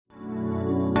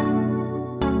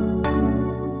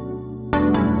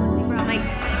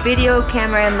video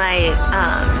camera in my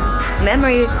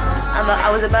memory.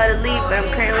 I was about to leave, but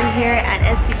I'm currently here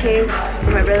at SCK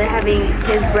for my brother having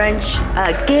his brunch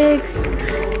gigs.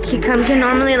 He comes here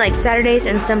normally like Saturdays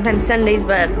and sometimes Sundays,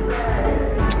 but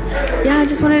yeah, I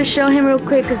just wanted to show him real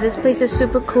quick because this place is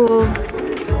super cool.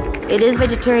 It is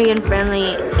vegetarian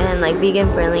friendly and like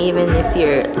vegan friendly, even if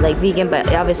you're like vegan, but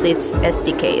obviously it's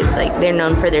SCK. It's like they're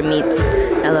known for their meats,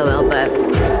 LOL. But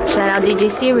shout out DJ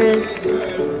C-RIZ.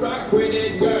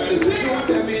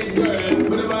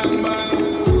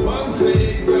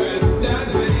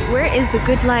 Where is the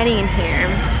good lighting in here?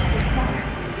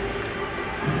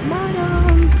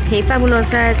 Hey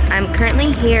Fabulosas, I'm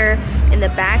currently here in the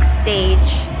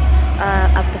backstage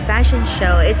of the fashion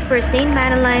show. It's for St.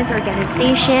 Madeline's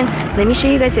organization. Let me show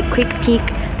you guys a quick peek.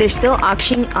 They're still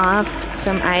auctioning off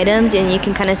some items and you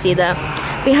can kind of see the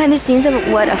behind the scenes of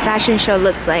what a fashion show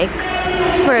looks like.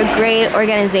 It's for a great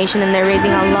organization and they're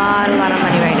raising a lot of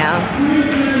money right now.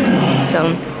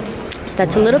 So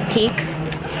that's a little peek.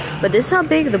 But this is how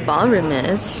big the ballroom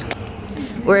is.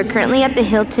 We're currently at the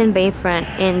Hilton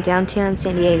Bayfront in downtown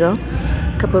San Diego.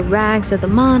 A couple of rags of the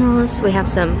models. We have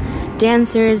some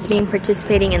dancers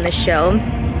participating in the show.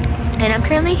 And I'm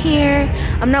currently here.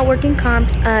 I'm not working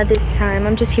comp this time.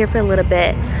 I'm just here for a little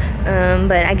bit.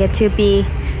 But I get to be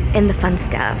in the fun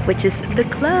stuff, which is the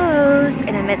clothes.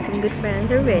 And I met some good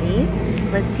friends already.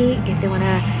 Let's see if they want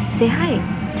to say hi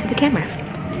to the camera.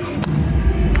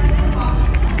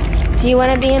 Do you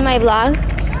want to be in my vlog?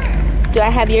 Do I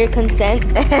have your consent?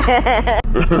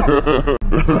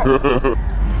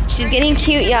 She's getting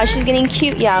cute, y'all. She's getting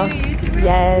cute, y'all.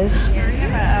 Yes.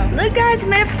 Look, guys, we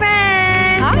met a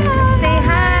friend. Hi. Say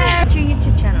hi. What's your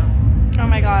YouTube channel? Oh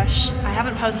my gosh, I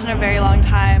haven't posted in a very long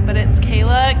time, but it's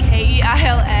Kayla,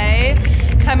 K-E-I-L-A,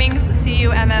 Cummings,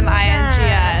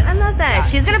 C-U-M-M-I-N-G-S. I love that. Yeah,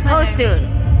 she's gonna post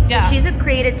soon. Yeah. She's a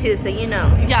creator too, so you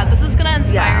know. Yeah, this is gonna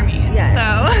inspire me. Yeah. So.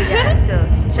 Yeah, so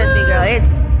trust me, girl.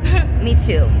 It's me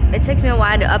too. It takes me a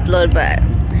while to upload, but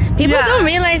people don't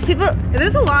realize. It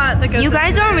is a lot that goes. You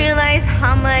guys don't realize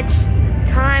how much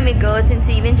time it goes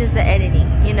into even just the editing,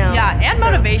 you know. Yeah, and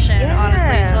motivation,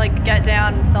 honestly, to like get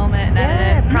down and film it and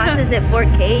edit it. Process it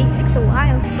 4K. It takes a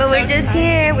while. But so we're just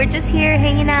here. We're just here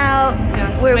hanging out.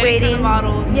 Yes, we're waiting for the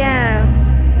models. Yeah.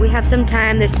 We have some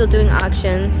time. They're still doing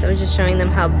auctions. I was just showing them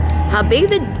how big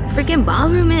the freaking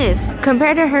ballroom is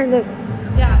compared to her. Look.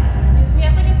 Yeah. Because we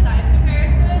have like a size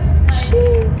comparison.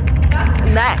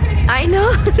 I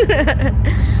know.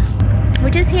 We're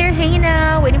just here hanging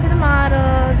out, waiting for the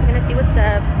models. We're gonna see what's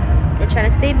up. We're trying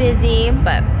to stay busy,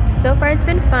 but so far it's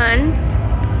been fun.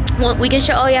 Well, we can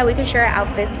show. Oh yeah, we can show our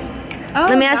outfits. Oh,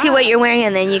 let me ask you what you're wearing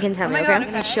and then you can tell me, God, okay? I'm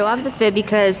gonna show off the fit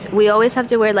because we always have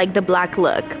to wear like the black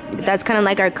look. That's kind of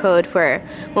like our code for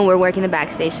when we're working the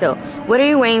backstage. So what are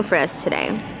you wearing for us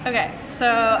today? Okay, so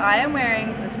I am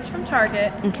wearing, this is from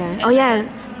Target. Okay. Oh yeah.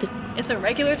 It's a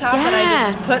regular top that I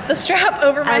just put the strap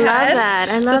over my head. I love that.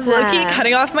 I love so it's that. low-key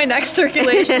cutting off my neck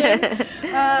circulation.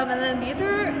 And then these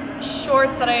are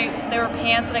shorts that they were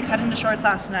pants that I cut into shorts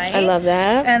last night. I love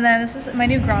that. And then this is my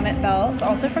new grommet belt. It's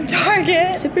also from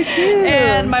Target. Super cute.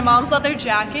 And my mom's leather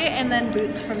jacket and then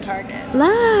boots from Target.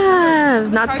 Love.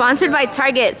 Not sponsored by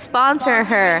Target. Sponsor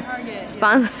her.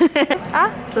 Sponsor.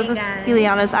 So this is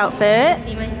Ileana's outfit.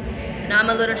 See my? No, I'm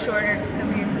a little shorter.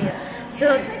 Come here, Kia.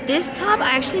 So this top,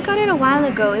 I actually got it a while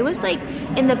ago. It was like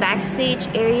in the backstage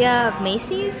area of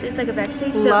Macy's. It's like a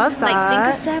backstage. So Love that.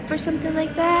 Like Cinco or something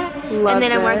like that. Loves and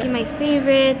then I'm it. rocking my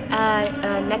favorite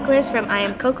necklace from I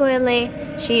Am Coco LA.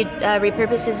 She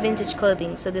repurposes vintage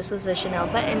clothing. So this was a Chanel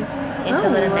button into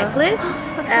a little necklace.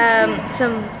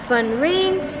 Some fun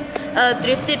rings.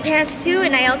 Thrifted pants too.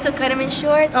 And I also cut them in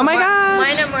shorts. Oh my gosh.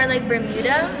 Mine are more like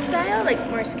Bermuda style, like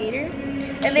more skater.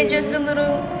 And then just a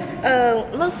little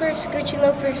loafers, Gucci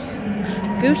loafers.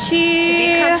 Gucci. To be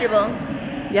comfortable.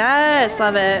 Yes,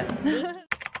 love it.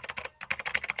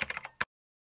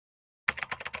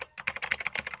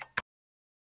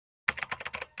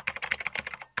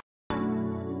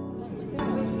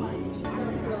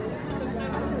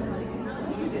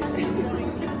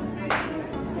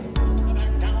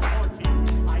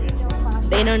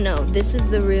 They don't know. This is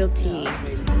the real tea.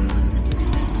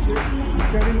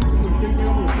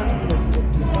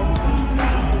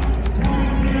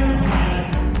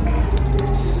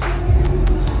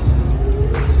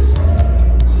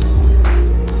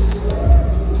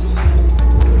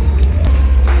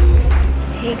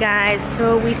 Hey guys,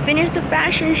 so we finished the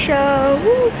fashion show.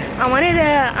 Woo. I wanted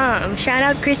to shout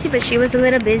out Chrissy, but she was a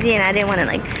little busy and I didn't want to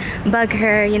like bug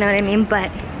her, you know what I mean?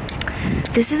 But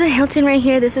this is the Hilton right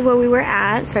here. This is where we were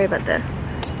at. Sorry about the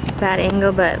bad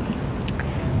angle, but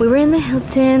We were in the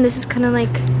Hilton. This is kind of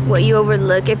like what you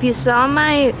overlook. If you saw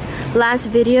my last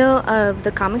video of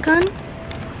the Comic-Con,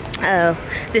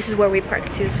 this is where we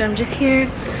parked too. So I'm just here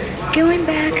going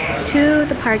back to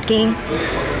the parking.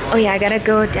 Oh yeah, I gotta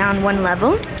go down one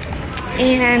level.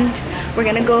 And we're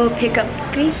gonna go pick up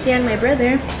Christian, my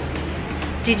brother.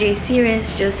 DJ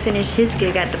C-RIZ just finished his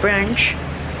gig at the brunch.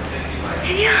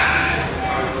 And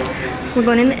yeah, we're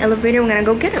going in the elevator. We're gonna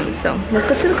go get him. So let's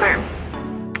go to the car.